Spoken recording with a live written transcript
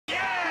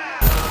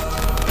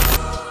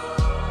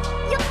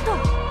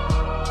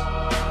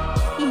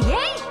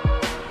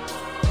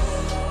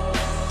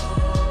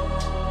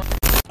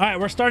All right,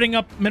 we're starting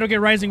up Metal Gear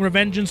Rising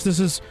Revengeance. This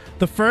is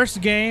the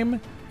first game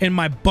in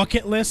my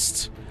bucket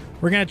list.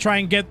 We're going to try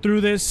and get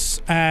through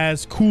this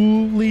as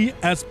coolly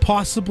as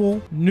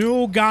possible.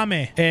 New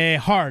game.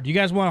 Hard. You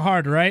guys want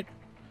hard, right?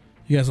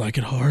 You guys like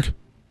it hard?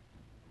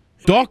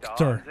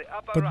 Doctor.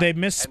 But they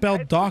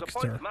misspelled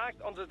doctor.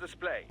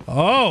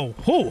 Oh.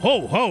 Ho,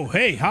 ho, ho.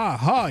 Hey, ha,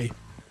 hi.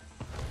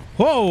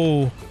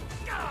 Whoa.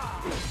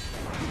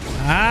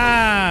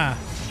 Ah.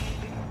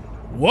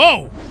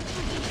 Whoa.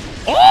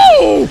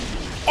 Oh!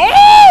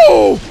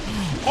 Oh!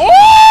 Oh!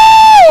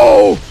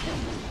 Oh!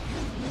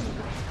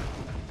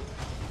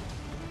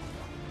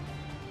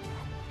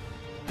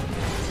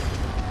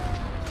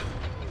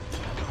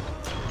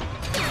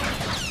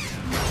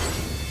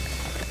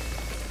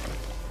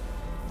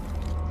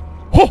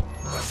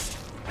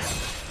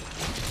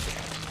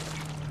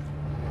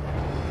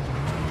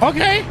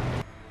 Okay.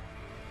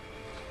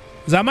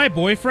 Is that my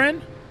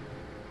boyfriend?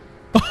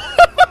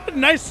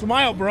 Nice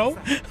smile, bro.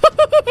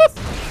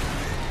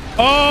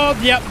 Oh,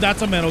 yep,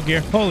 that's a Metal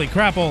Gear. Holy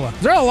crapola.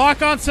 Is there a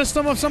lock-on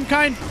system of some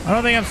kind? I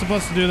don't think I'm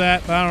supposed to do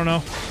that, but I don't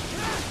know.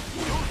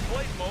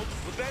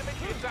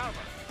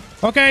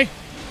 Okay.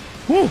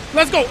 Woo,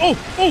 let's go. Oh,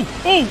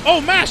 oh, oh,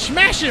 oh, mash him,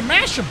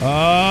 mash him.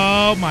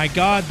 Oh, my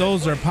God,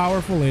 those are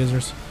powerful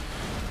lasers.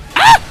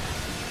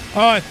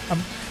 Ah!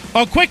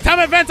 Oh, quick time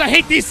events. I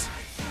hate these.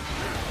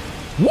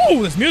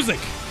 Woo, this music.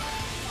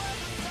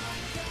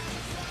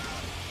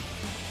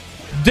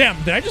 Damn,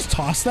 did I just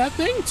toss that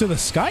thing to the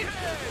sky?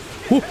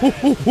 Ooh, ooh,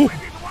 ooh, ooh.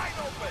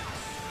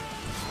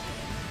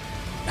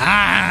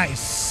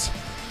 Nice.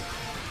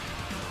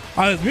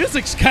 Oh, this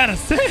music's kind of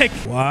sick.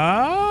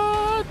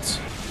 What?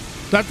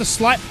 Do I have to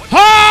slide?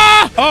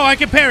 Ah! Oh, I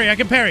can parry. I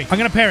can parry. I'm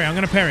gonna parry. I'm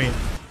gonna parry it.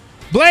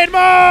 Blade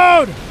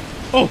mode.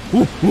 Oh,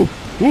 ooh, ooh,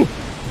 ooh,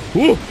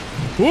 ooh,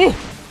 ooh.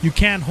 You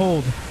can't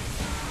hold.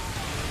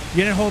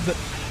 You didn't hold the.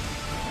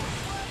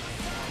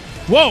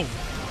 Whoa,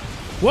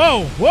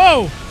 whoa,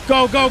 whoa.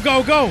 Go, go,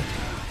 go, go.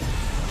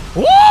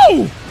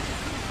 Woo!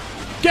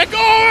 Get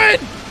going!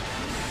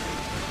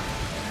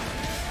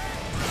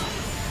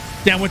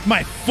 Down with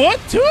my foot,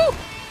 too?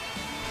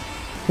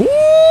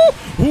 Ooh!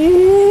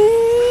 Ooh!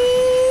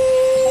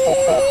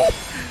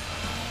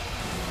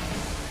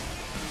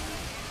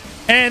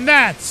 And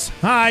that's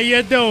how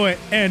you do it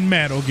in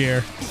Metal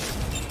Gear.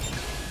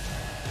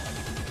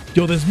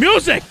 Yo, this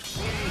music!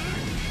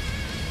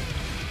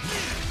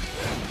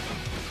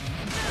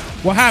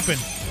 What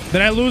happened?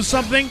 Did I lose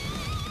something?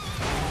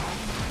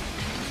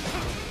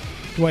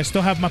 Do I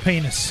still have my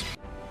penis?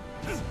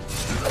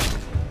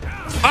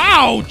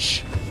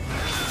 Ouch!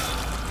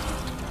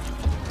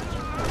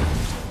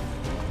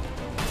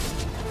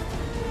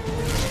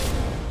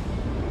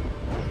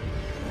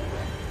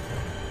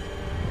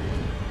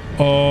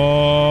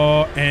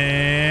 Oh,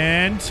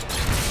 and...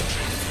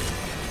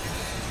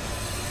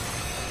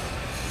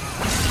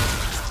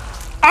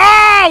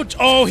 Ouch!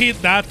 Oh,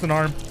 that's an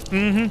arm.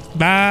 Mm-hmm.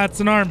 That's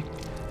an arm.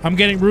 I'm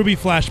getting Ruby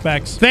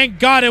flashbacks. Thank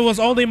God it was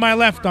only my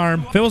left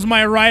arm. If it was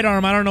my right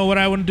arm, I don't know what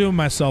I would do with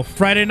myself.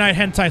 Friday night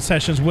hentai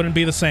sessions wouldn't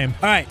be the same.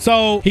 All right,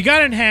 so he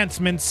got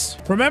enhancements.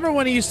 Remember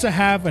when he used to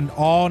have an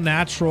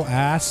all-natural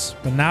ass?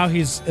 But now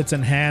it's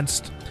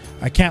enhanced.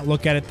 I can't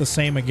look at it the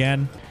same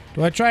again.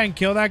 Do I try and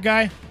kill that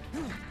guy?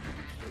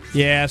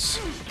 Yes.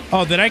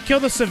 Oh, did I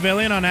kill the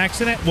civilian on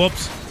accident?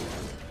 Whoops.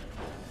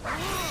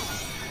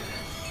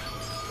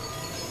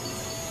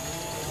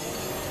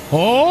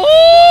 Oh!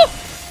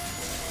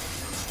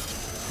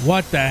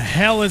 What the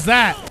hell is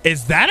that?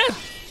 Is that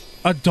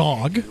a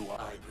dog?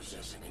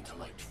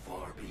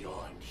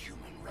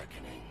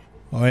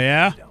 Oh,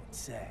 yeah?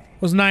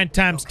 Was 9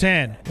 times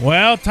 10.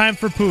 Well, time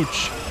for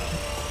Pooch.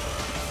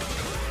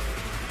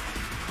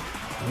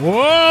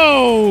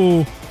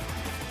 Whoa!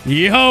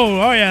 Yo!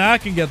 Oh, yeah, I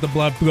can get the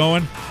blood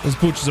going. This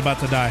Pooch is about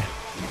to die.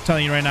 I'm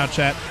telling you right now,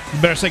 chat.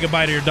 You better say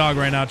goodbye to your dog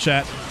right now,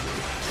 chat.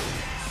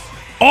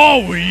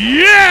 Oh,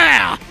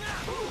 yeah!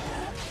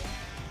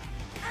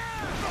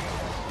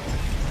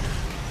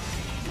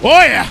 Oh,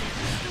 yeah!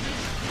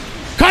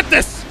 Cut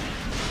this!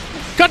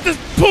 Cut this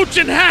Pooch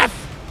in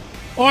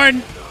half! Or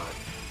in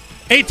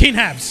 18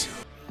 halves.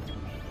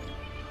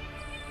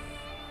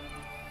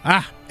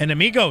 Ah,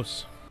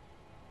 enemigos.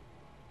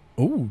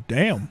 Oh,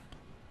 damn.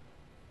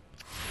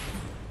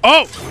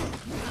 Oh!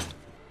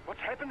 What's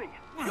happening?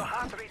 Your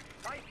heart rate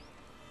spiked.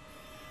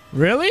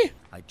 Really?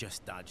 I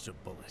just dodged a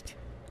bullet.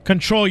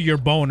 Control your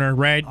boner,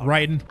 right?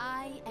 Raiden.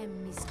 I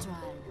am Mistral,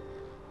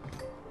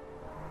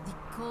 the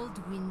cold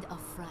wind of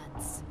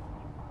France.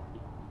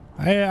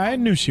 I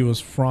knew she was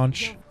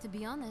French. Though, to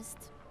be honest,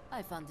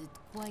 I found it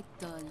quite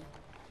dull.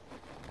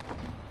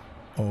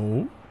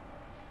 Oh?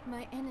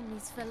 My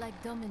enemies fell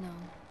like domino,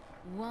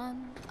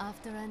 one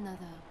after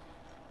another.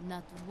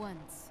 Not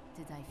once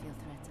did I feel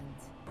threatened.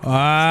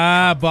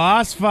 Ah,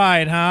 boss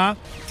fight, huh?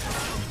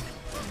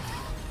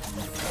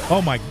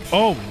 Oh my,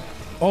 oh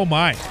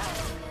my.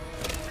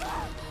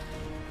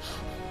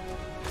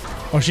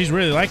 Oh, she's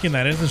really liking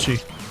that, isn't she?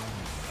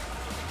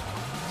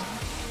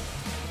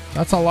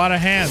 That's a lot of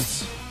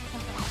hands.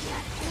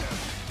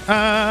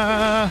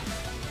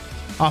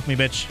 Off me,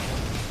 bitch.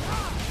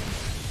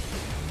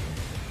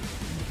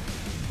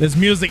 This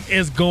music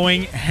is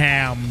going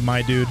ham,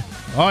 my dude.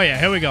 Oh yeah,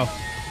 here we go.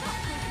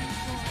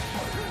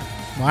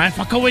 I ain't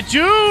fucking with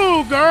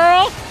you,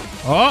 girl.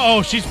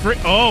 Oh, she's free.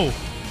 Oh.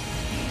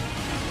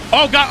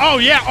 Oh god. Oh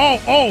yeah.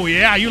 Oh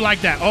yeah. You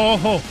like that? Oh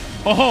ho.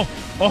 Oh ho.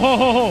 Oh ho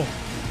ho ho.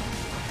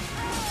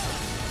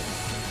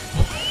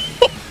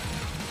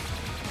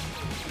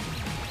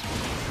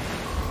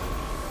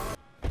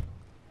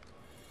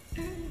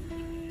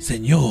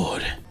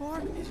 Señor,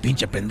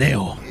 pinche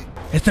pendejo.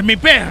 Este es mi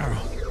perro.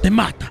 Te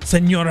mata.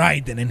 Señor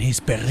Aiden and his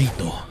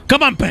perrito.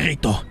 Come on,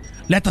 perrito.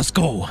 Let us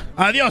go.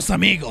 Adios,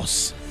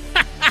 amigos.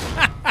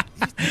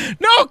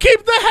 No,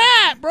 keep the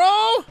hat,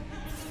 bro.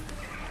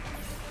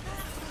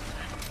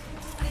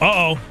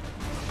 Uh-oh.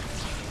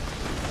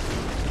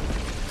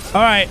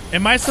 All right,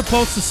 am I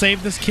supposed to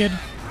save this kid?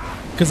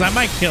 Because I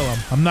might kill him.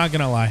 I'm not going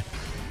to lie.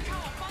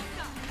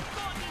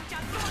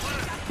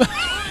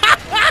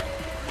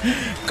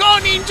 Go,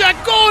 ninja,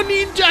 go,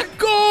 ninja,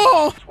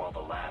 go! While the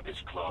lab is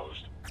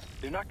closed,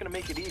 they're not going to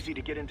make it easy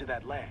to get into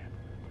that lab.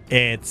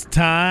 It's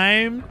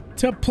time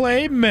to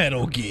play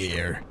Metal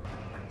Gear.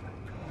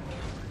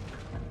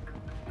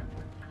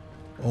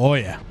 Oh,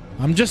 yeah.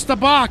 I'm just a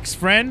box,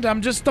 friend.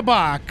 I'm just a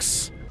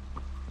box.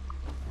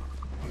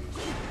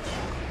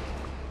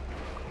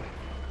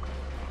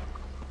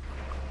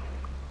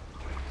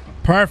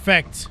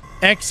 Perfect.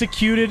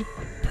 Executed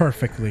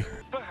perfectly.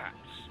 Perhaps.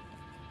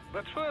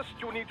 But first,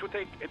 you need to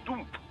take a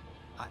dump.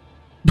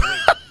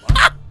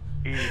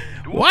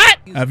 What?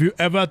 Have you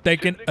ever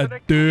taken a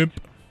dump?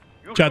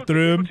 Chat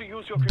room?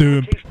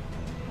 Dump.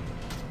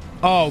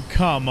 Oh,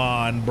 come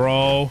on,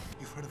 bro.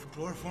 You've heard of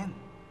chloroform?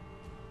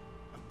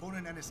 A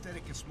potent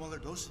anesthetic in smaller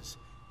doses.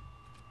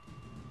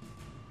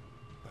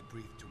 But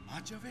breathe too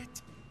much of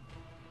it?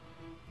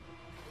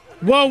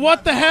 Whoa,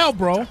 what the hell,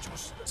 bro?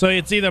 So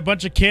it's either a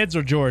bunch of kids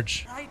or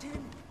George.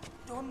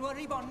 Don't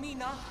worry about me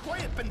now.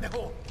 Quiet,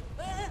 pendejo!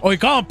 Oh, you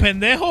call him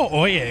pendejo?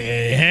 Oh,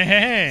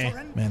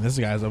 yeah. Man, this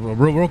guy's a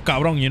real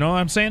cabrón, you know what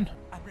I'm saying?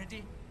 I'm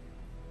ready.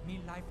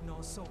 Me life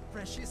now so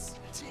precious.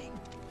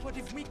 What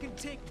if we can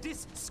take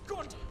this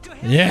scunt to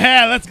hell?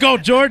 Yeah, let's go,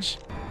 George.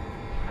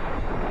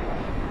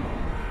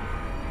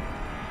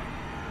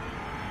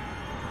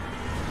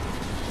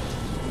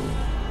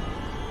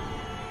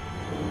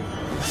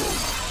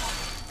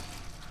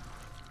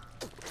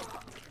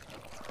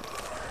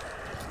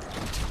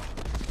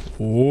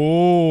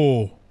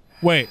 Oh,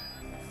 wait.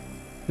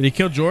 Did he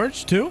kill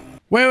George too?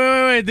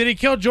 Wait. Did he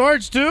kill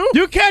George too?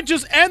 You can't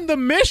just end the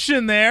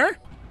mission there.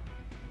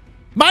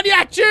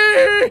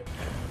 Mariachi!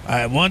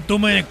 I want too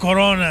many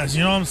coronas,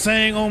 you know what I'm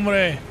saying,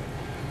 hombre?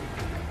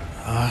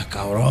 Ah,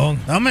 cabrón.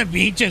 Dame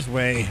pinches,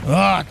 güey.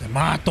 Ah, te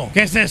mato.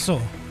 ¿Qué es eso?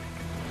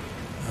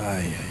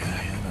 Ay.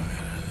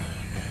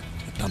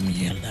 Esta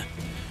mierda.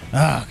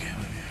 Ah, ok.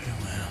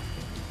 Bueno.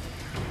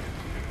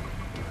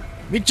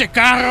 Pinche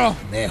carro.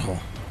 Dejo.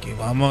 Aquí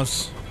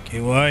vamos. Aquí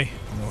voy.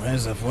 Mi mujer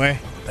se fue.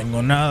 No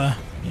tengo nada.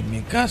 Ni en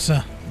mi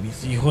casa.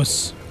 Mis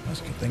hijos.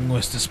 Más que tengo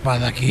esta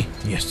espada aquí.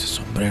 Y este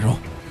sombrero.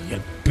 Y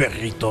el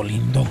perrito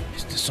lindo.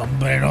 Este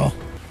sombrero.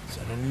 Es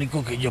el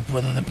único que yo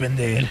puedo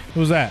depender.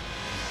 Who's that?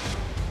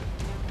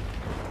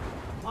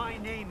 My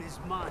name is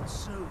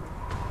Monsoon.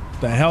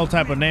 The hell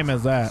type of name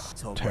is that?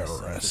 Told myself this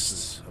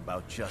Terrorists. was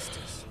about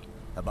justice,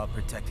 about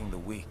protecting the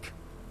weak,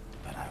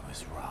 but I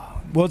was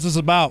wrong. What's this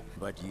about?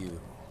 But you,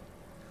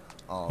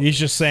 all He's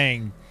just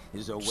saying,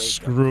 is a wake-up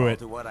screw call it.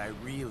 to what I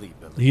really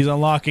believe. He's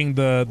unlocking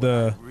what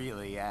the I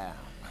really am.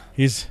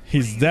 he's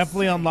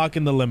definitely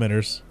unlocking the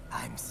limiters.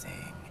 I'm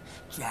saying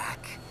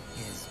Jack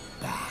is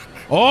back.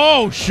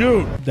 Oh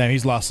shoot! Damn,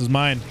 he's lost his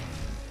mind.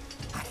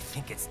 I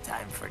think it's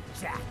time for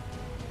Jack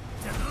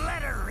to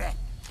let her rip.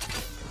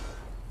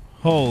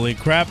 Holy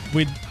crap!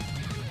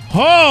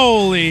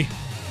 Holy!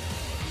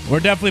 We're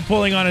definitely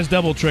pulling on his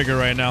double trigger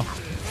right now.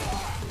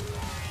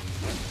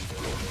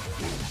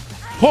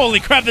 Holy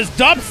crap! This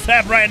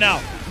dubstep right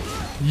now.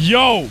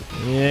 Yo!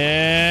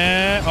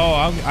 Yeah! Oh,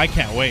 I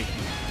can't wait.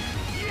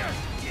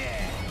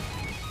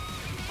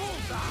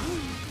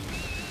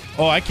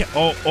 Oh, I can't.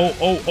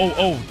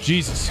 Oh,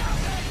 Jesus.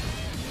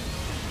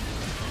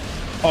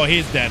 Oh,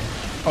 he's dead.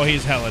 Oh,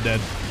 he's hella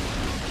dead.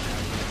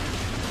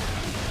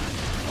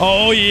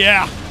 Oh,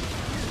 yeah.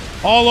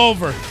 All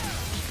over.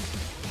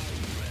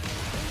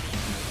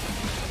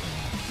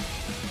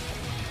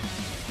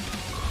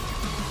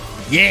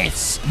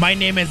 Yes, my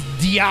name is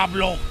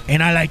Diablo,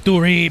 and I like to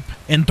rip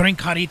and drink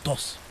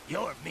caritos.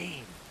 Your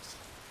means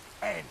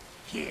end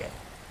here.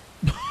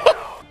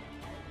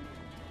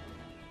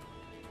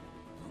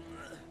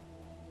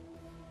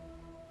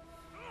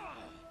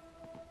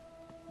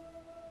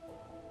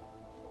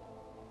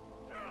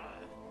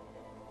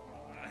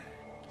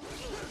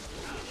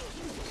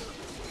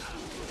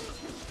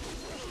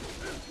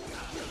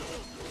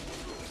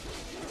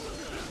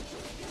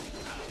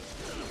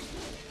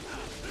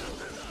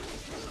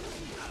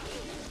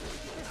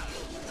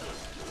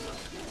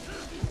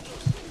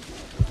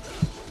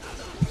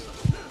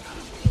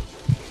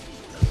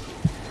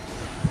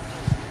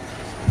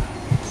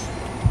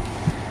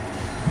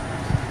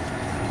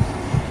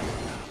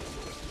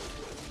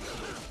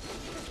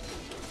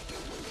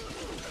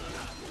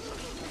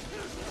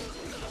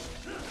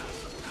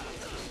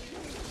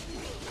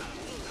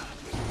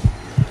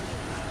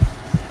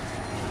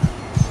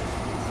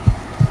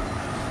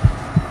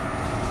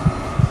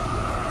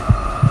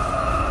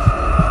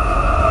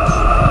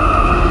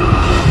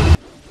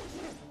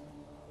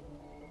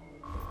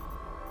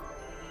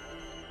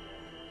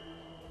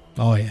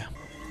 Oh, yeah.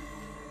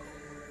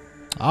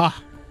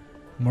 Ah,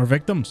 more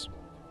victims.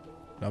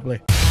 Lovely.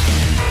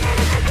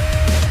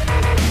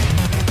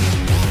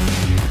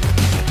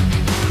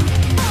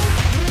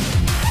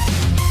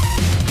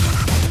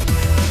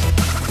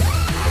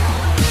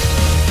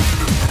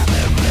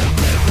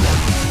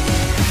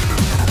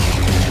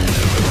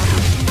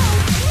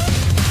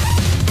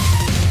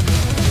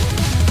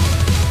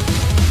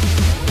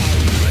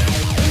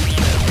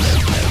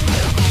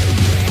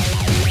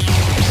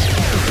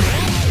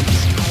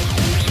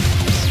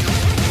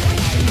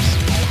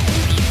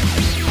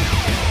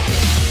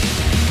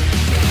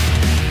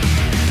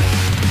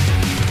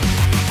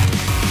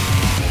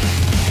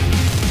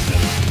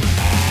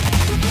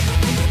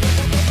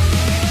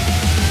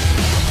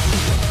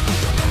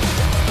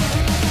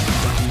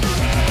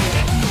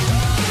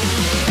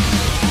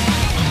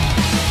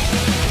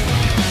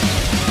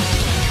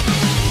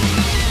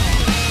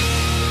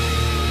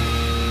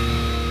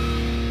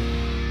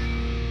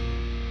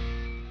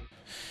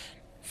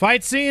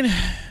 Fight scene.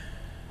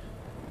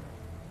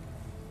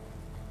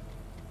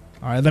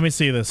 All right, let me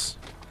see this.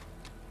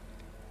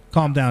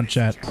 Calm down,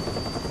 chat.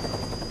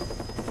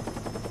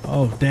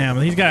 Oh, damn.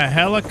 He's got a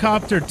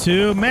helicopter,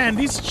 too. Man,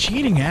 these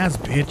cheating ass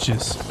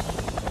bitches.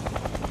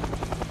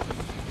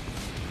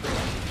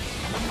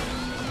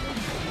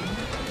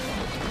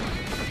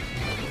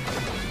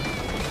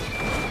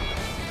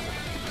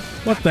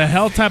 What the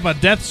hell type of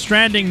Death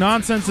Stranding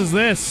nonsense is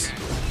this?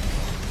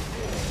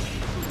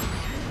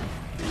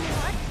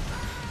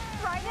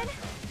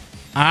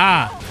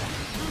 Ah.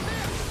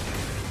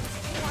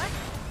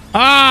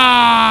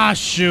 Ah,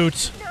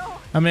 shoot.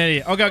 I'm an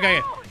idiot.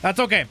 Okay. That's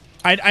okay.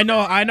 I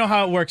know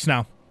how it works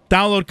now.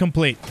 Download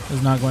complete. This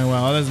is not going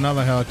well. Oh, there's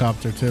another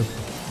helicopter too.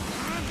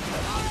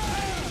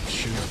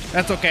 Shoot.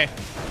 That's okay.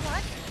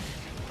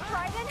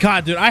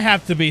 God, dude, I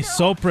have to be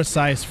so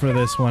precise for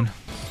this one.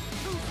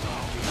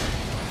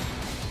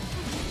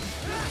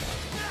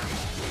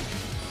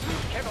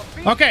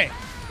 Okay.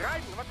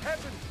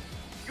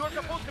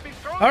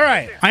 All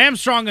right, I am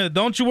stronger.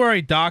 Don't you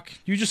worry, Doc.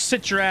 You just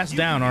sit your ass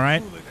down, all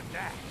right?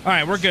 All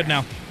right, we're good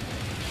now.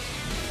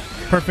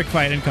 Perfect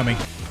fight incoming.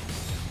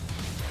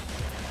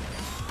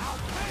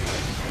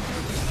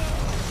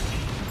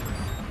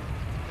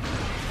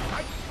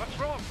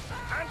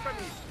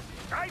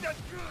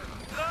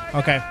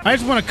 Okay, I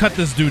just want to cut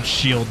this dude's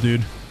shield,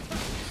 dude.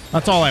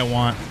 That's all I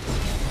want.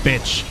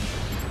 Bitch.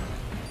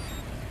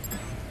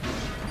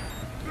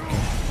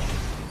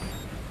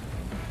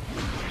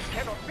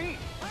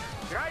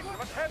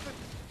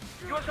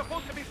 You're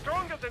supposed to be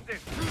stronger than this.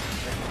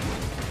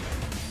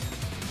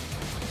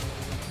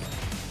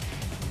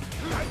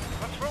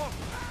 What's wrong?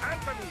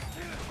 Anthony!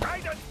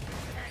 Raiden!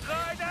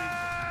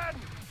 Raiden!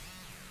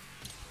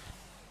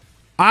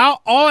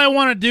 All I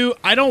want to do,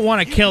 I don't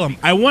want to kill him.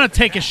 I want to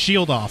take his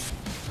shield off.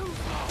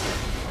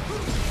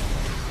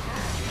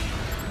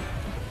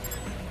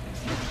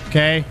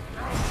 Okay.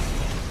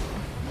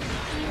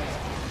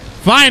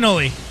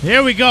 Finally!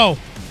 Here we go.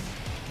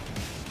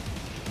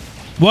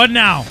 What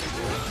now?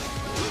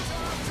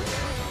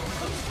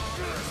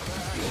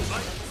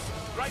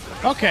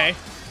 Okay.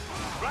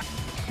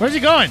 Where's he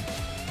going?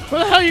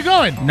 Where the hell are you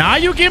going? Now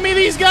you give me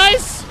these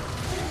guys?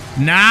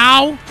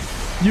 Now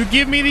you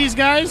give me these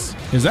guys?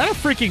 Is that a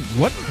freaking...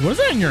 What is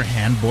that in your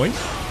hand, boy?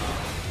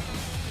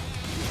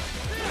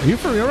 Are you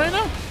for real right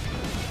now?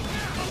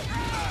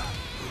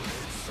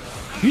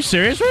 You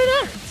serious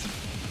right now?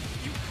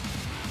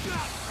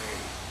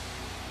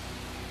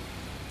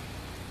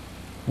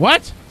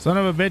 What? Son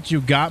of a bitch, you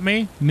got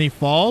me? And he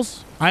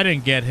falls? I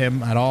didn't get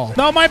him at all.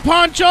 No, my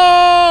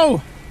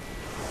poncho!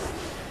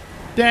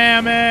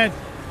 Damn it!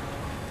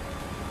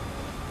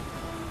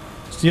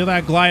 Steal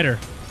that glider.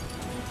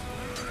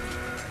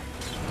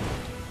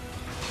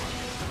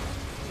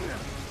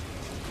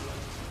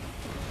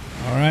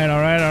 All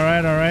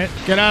right.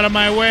 Get out of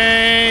my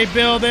way,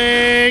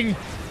 building!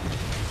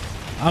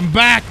 I'm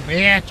back,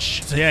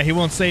 bitch! So yeah, he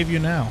won't save you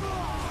now.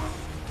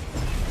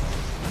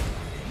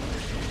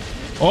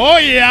 Oh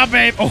yeah,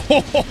 babe!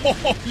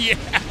 Oh yeah!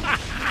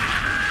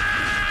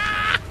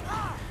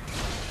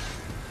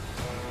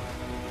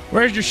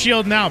 Where's your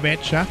shield now,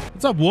 bitch, huh?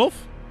 What's up,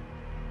 Wolf?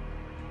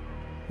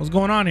 What's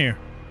going on here?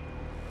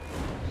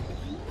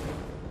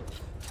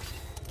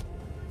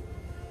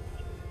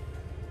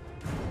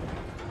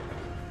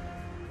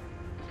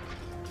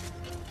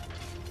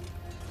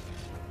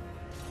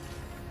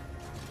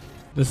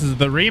 This is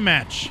the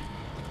rematch.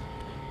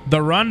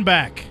 The run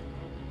back.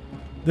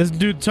 This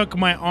dude took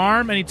my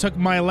arm and he took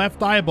my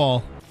left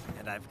eyeball.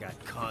 And I've got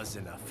cause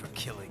enough for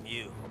killing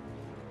you.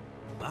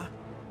 Huh?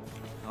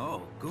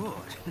 Oh, good.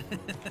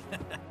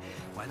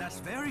 Why, that's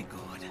very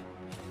good.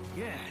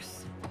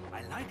 Yes,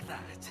 I like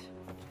that.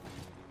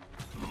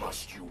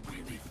 Must you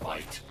really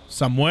fight?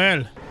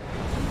 Samuel.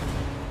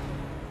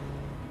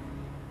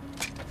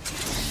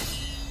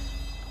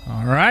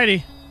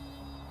 Alrighty.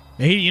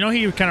 He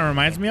kind of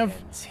reminds me of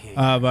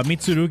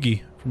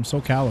Mitsurugi from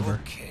Soul Calibur.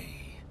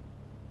 Okay.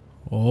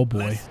 Oh boy.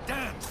 Let's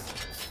dance.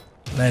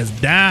 Let's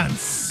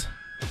dance.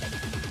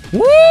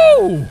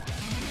 Woo!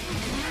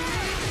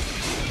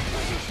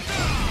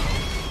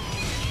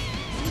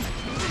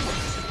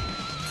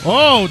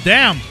 Oh,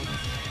 damn.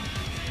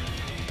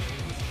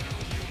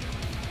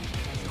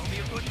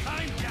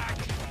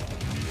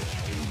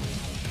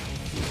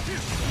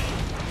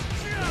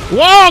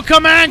 Whoa,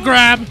 command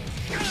grab.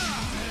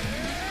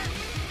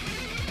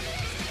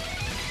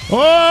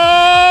 Oh!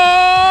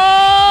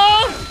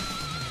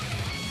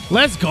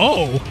 Let's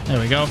go. There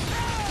we go.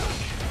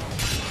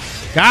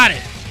 Got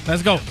it.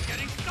 Let's go.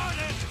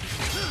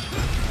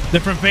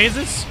 Different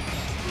phases.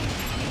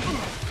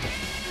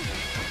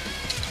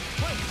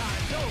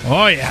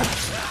 Oh, yeah.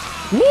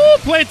 Woo,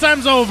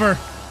 playtime's over.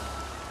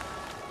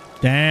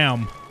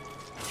 Damn.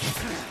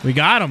 We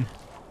got him.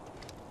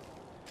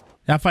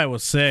 That fight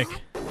was sick.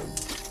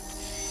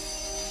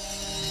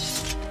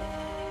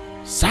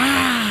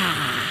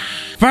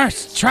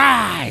 First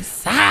try.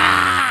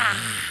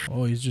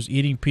 Oh, he's just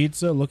eating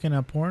pizza, looking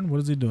at porn. What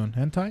is he doing?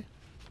 Hentai?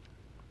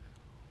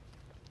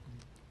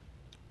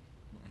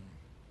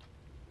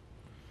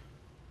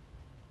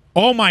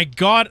 Oh my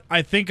god,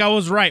 I think I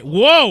was right.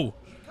 Whoa!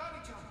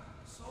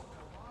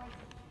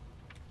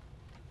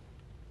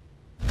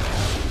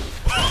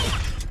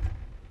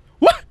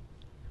 What?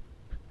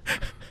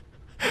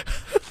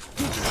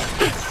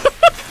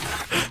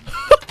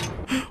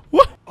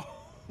 What?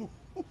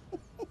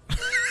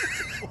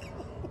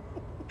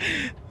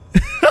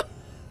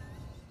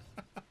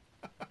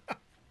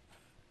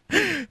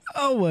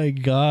 Oh my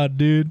god,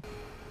 dude.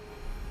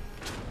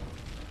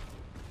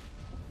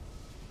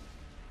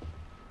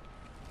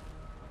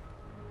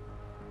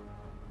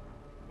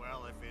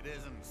 Well, if it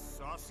isn't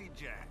Saucy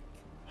Jack.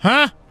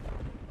 Huh?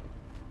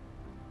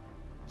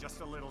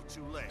 Just a little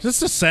too late. Is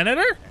this a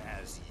senator?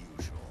 As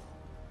usual.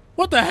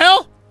 What the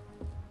hell?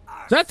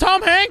 Is that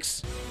Tom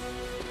Hanks?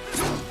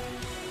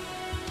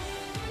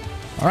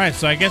 Alright,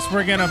 so I guess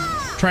we're gonna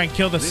try and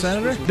kill the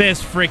senator.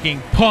 This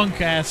freaking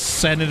punk ass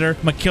senator.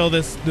 I'm gonna kill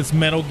this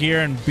Metal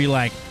Gear and be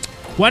like,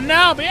 what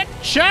now, bitch?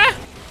 Huh?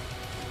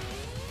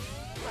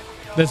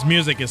 This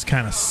music is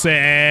kind of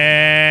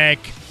sick.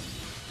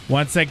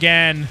 Once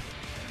again,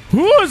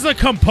 who is the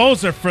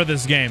composer for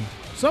this game?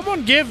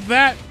 Someone give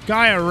that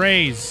guy a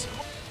raise.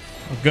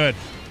 Oh, good.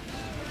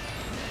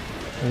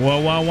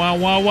 Whoa, whoa, whoa,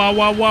 whoa, whoa,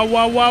 whoa, whoa, whoa,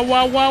 whoa,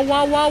 whoa, whoa,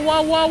 whoa,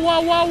 whoa, whoa,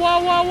 whoa, whoa,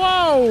 whoa, whoa,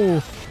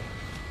 whoa.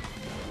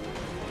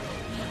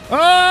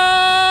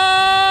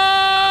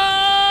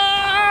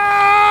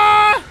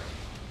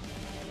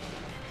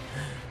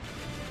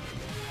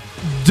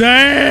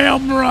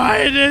 Damn,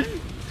 Raiden.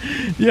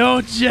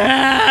 Yo,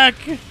 Jack.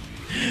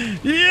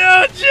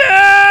 Yo,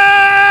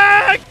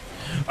 Jack.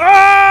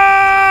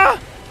 Ah!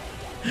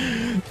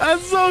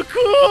 That's so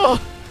cool.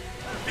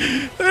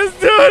 This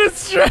dude is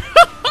straight.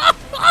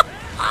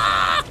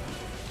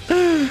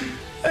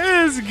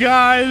 This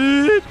guy,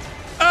 dude.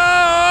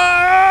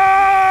 Ah!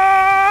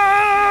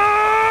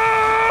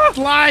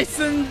 Slice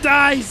and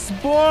dice,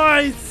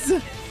 boys.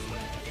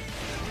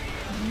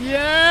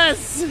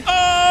 Yes.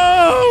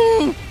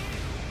 Oh!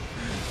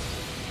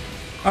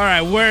 All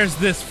right, where's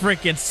this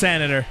freaking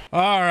senator?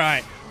 All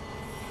right.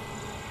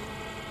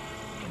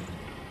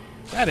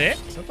 Is that it?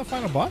 Is that the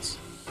final boss?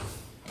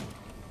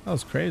 That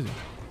was crazy.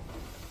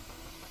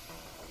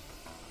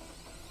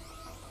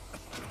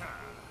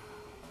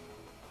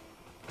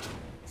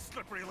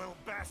 Slippery little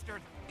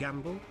bastard.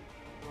 Gamble?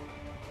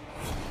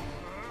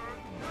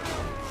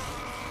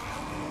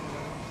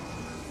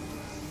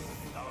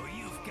 Oh,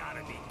 you've got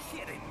to be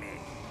kidding me.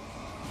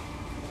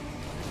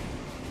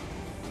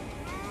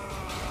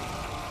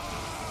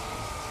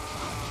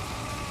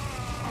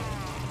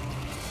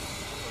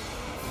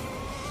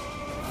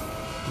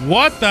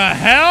 What the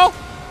hell?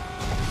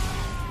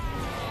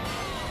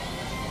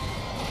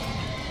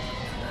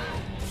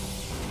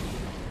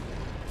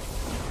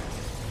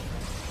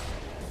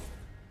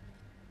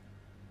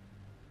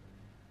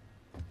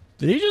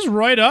 Did he just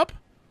roid up?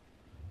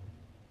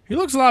 He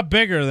looks a lot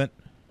bigger than...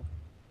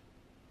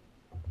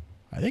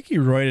 I think he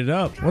roided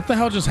up. What the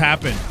hell just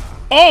happened?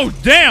 Oh,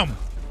 damn!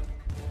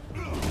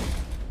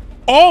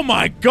 Oh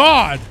my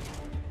god!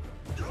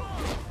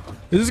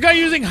 Is this guy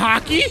using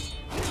hockey?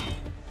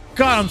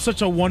 God, I'm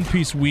such a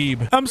one-piece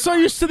weeb. I'm so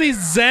used to these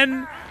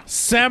Zen,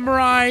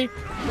 samurai,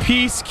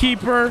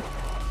 peacekeeper,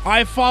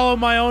 I follow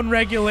my own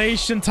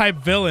regulation type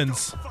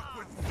villains.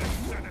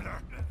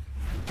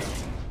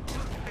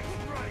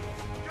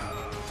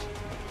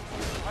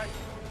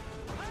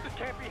 This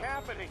can't be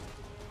happening.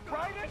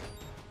 Raiden?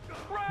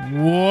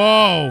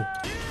 Whoa.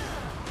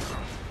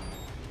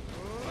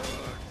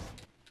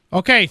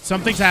 Okay,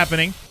 something's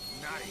happening.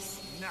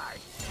 Nice, nice.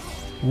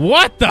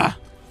 What the?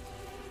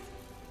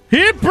 He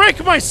didn't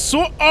break my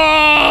sword.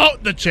 Oh,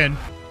 the chin.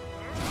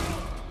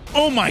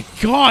 Oh my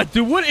god,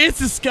 dude, what is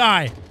this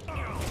guy?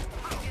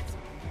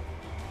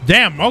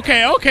 Damn,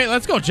 okay, okay,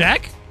 let's go,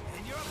 Jack.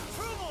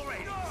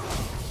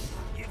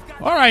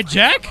 All right,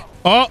 Jack.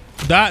 Oh,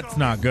 that's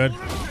not good.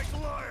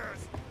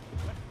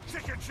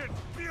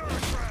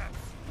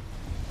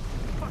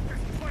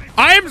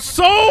 I am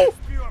so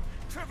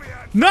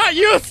not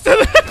used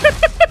to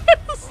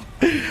this.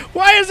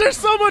 Why is there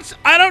so much?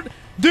 I don't,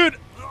 dude.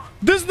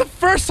 This is the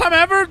first time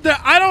ever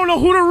that I don't know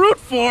who to root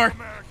for.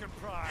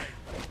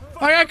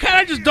 Like, I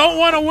kind of just don't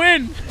want to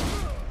win.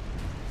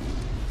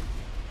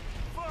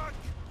 Fuck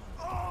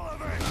all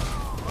of it!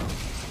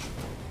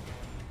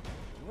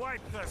 Wipe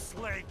the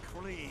slate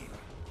clean.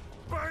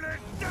 Burn it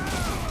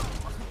down!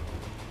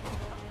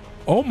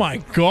 Oh my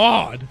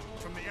God.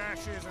 From the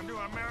ashes, a new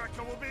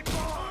America will be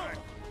born.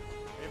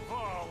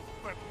 Evolved,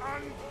 but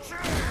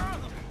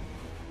unchanged.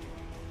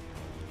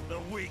 The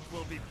weak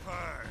will be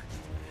purged.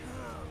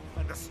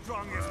 And the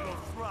strongest will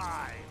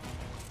thrive.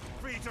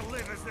 Free to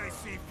live as they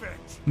see fit.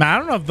 Man, I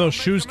don't know if those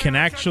shoes can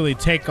actually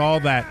take all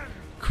that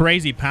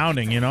crazy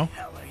pounding, you know?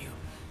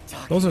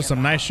 Those are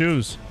some nice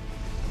shoes.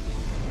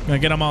 Gonna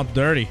get them all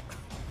dirty.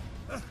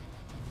 In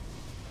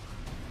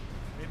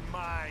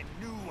my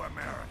new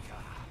America,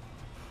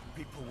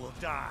 people will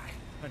die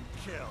and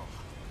kill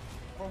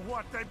for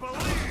what they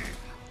believe.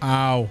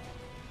 Ow.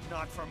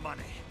 Not for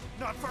money,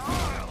 not for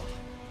oil,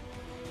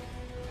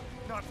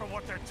 not for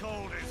what they're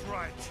told is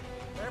right.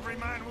 Every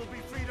man will be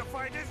free to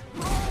fight his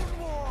own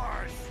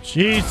wars.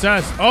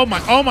 Jesus. Oh my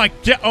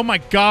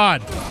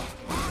God.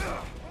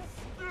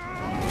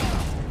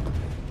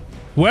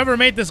 Whoever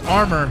made this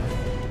armor,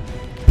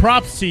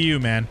 props to you,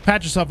 man.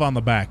 Pat yourself on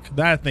the back.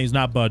 That thing's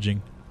not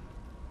budging.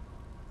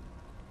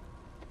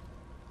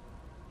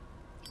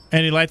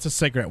 And he lights a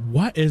cigarette.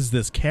 What is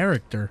this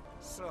character?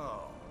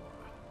 So,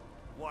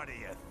 what do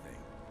you think?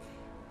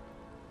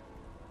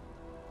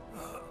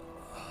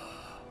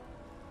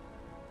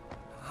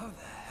 How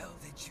the hell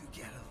did you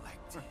get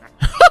elected?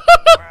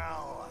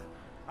 Well,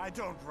 I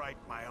don't write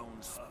my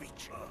own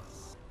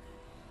speeches.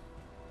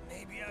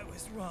 Maybe I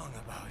was wrong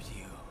about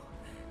you.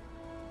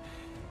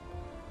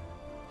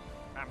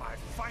 Am I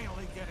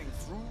finally getting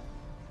through?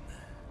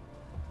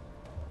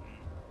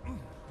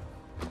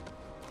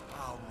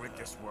 I'll rid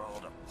this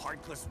world of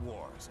pointless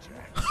wars,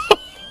 Jack.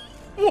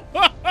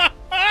 What?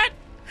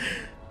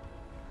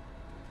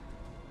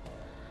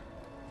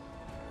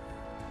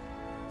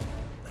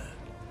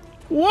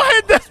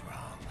 What the? What's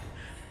wrong?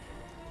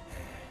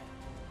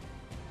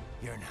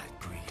 You're not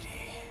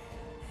greedy.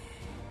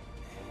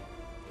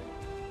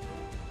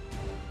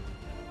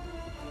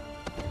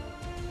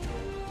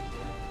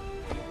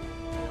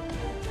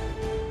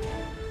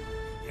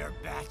 You're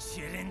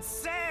batshit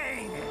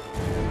insane!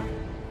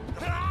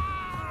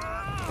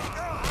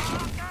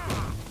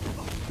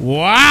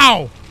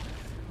 Wow.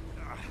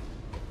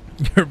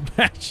 You're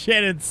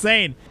batshit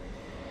insane.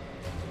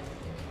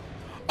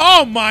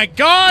 Oh my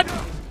God.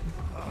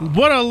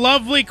 What a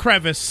lovely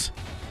crevice.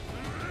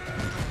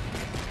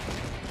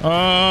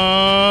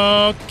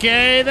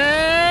 Okay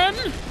then.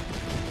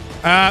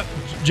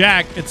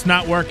 Jack, it's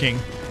not working.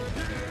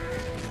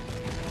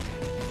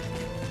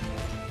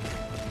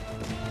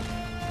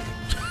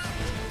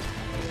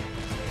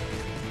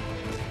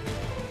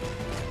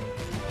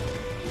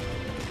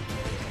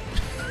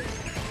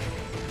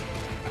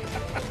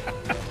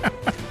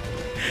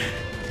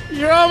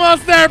 You're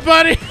almost there,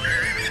 buddy.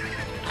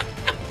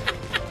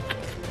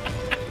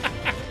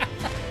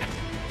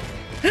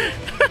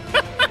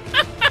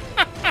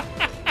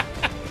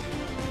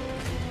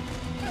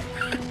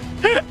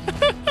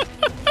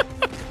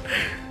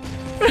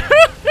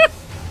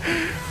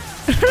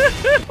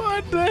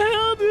 What the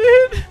hell,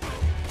 dude?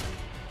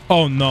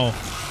 Oh no.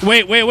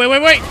 Wait.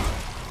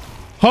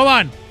 Hold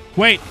on.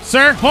 Wait,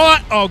 sir, hold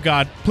on. Oh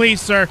God, please,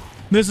 sir.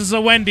 This is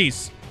a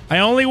Wendy's. I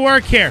only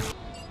work here.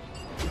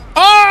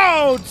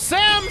 Oh,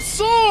 Sam's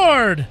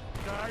sword. You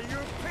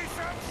piece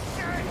of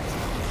shit!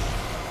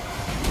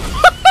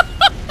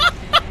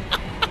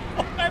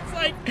 That's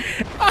like,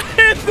 I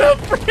hit the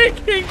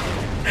freaking.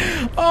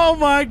 Oh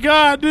my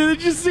God, dude.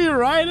 Did you see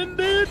Ryden,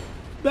 dude?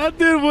 That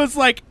dude was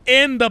like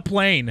in the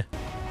plane.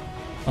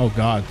 Oh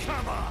God.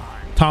 Come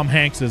on! Tom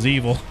Hanks is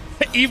evil.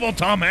 Evil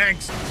Tom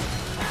Hanks.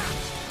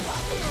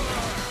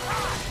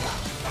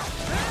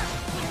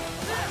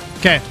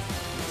 Okay.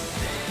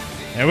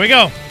 There we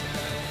go.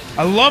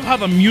 I love how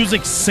the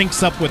music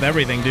syncs up with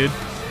everything, dude.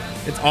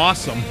 It's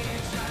awesome.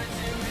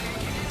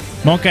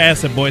 Monka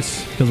acid,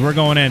 boys, because we're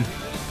going in.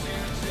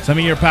 Send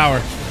me your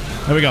power.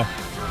 There we go.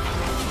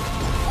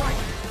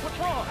 What's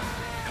wrong?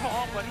 Come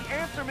on, buddy,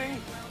 answer me.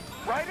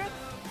 Ryden?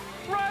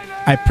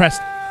 Ryden! I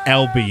pressed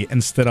LB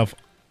instead of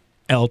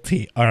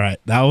LT. All right,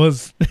 that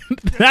was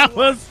that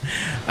was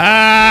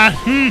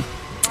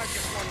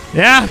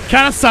yeah,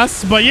 kind of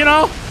sus, but you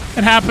know,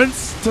 it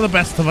happens to the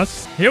best of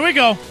us. Here we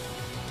go.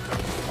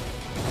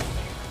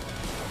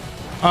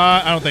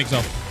 I don't think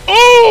so.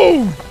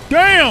 Oh,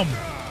 damn!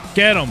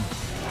 Get him.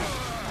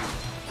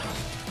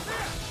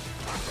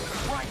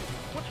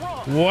 What's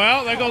wrong?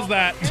 Well, there goes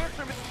that.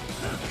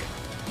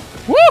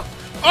 Woo!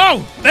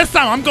 Oh, this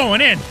time I'm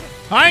going in.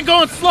 I ain't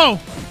going slow.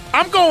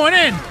 I'm going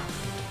in.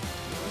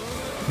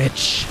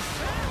 Bitch.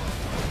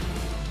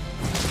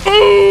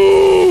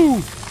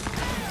 Ooh!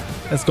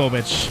 Let's go,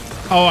 bitch.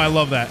 Oh, I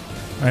love that.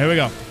 All right, here we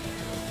go.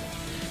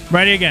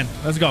 Ready again.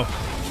 Let's go.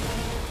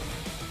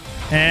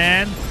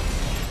 And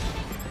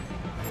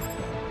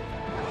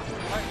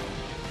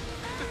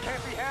This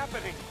can't be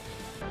happening.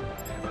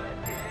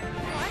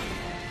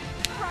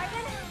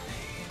 Ryden?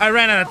 I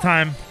ran out of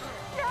time.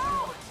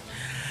 No!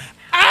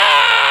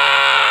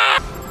 Ah!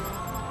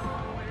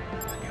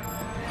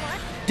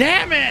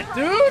 Damn it,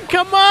 dude.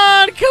 Come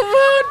on, dude.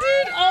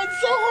 Oh,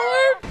 it's so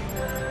hard.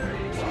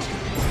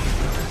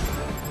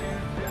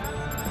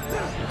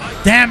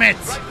 Damn it.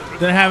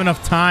 Didn't have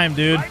enough time,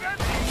 dude. This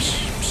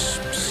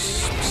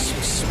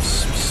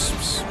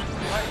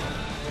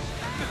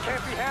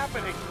can't be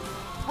happening.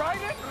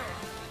 Write it!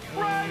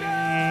 Write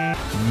it!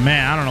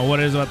 Man, I don't know what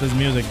it is about this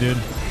music, dude.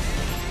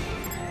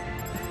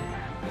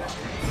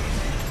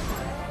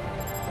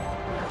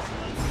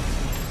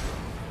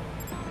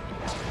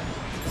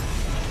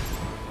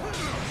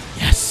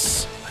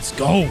 Yes. Let's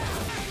go.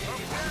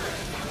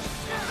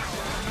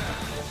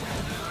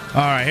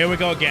 All right, here we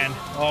go again.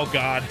 Oh,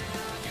 God.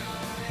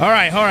 All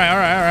right.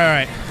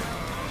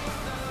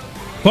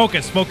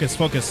 Focus.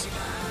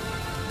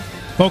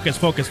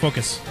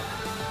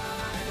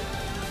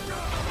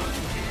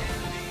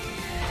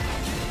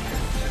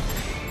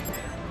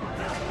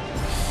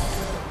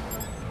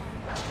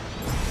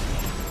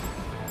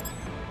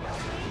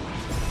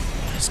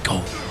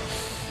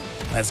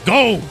 Let's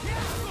go.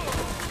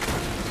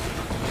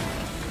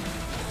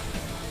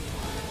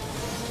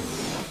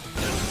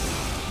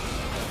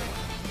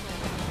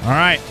 All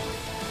right.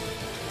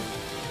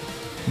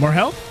 More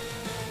help?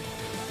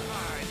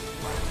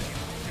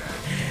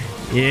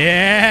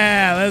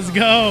 Yeah, let's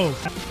go.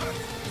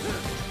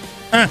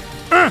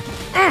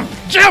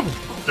 Jump!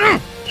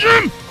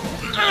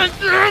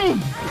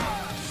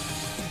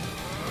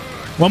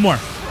 One more.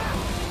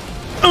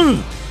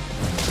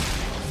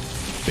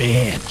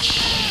 Bitch.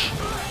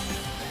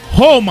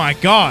 Oh my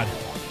God.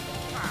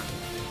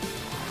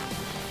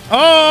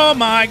 Oh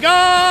my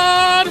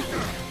God.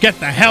 Get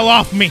the hell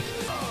off me.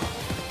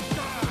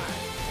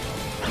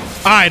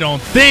 I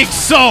don't think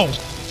so.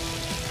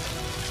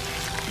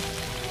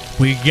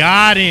 We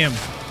got him.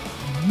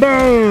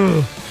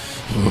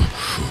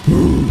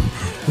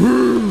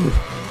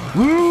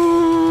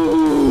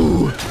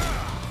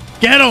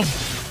 Get him.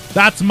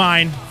 That's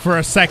mine for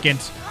a second.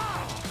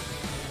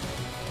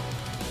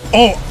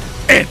 Oh,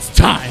 it's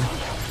time.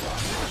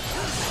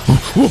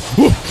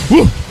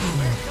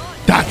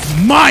 That's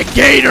my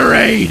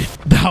Gatorade.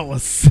 That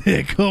was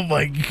sick. Oh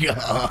my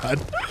God.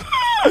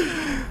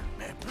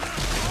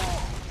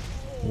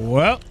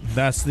 Well,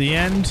 that's the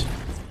end.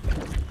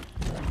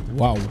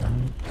 Wow.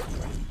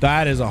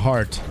 That is a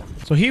heart.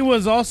 So he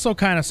was also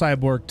kind of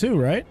cyborg too,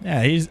 right?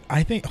 Yeah,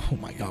 I think, oh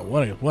my God,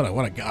 what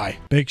a guy.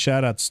 Big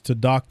shout outs to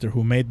Doctor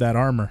who made that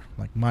armor.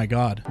 Like, my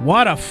God.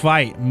 What a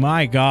fight.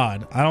 My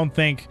God.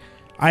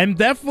 I'm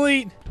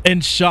definitely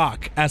in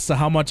shock as to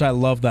how much I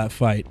love that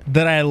fight.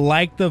 That I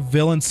like the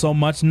villain so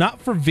much,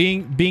 not for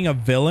being a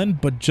villain,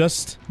 but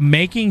just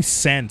making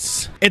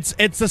sense.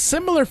 It's a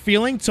similar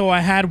feeling to what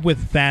I had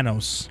with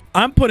Thanos.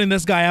 I'm putting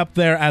this guy up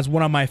there as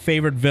one of my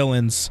favorite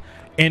villains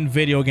in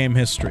video game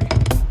history.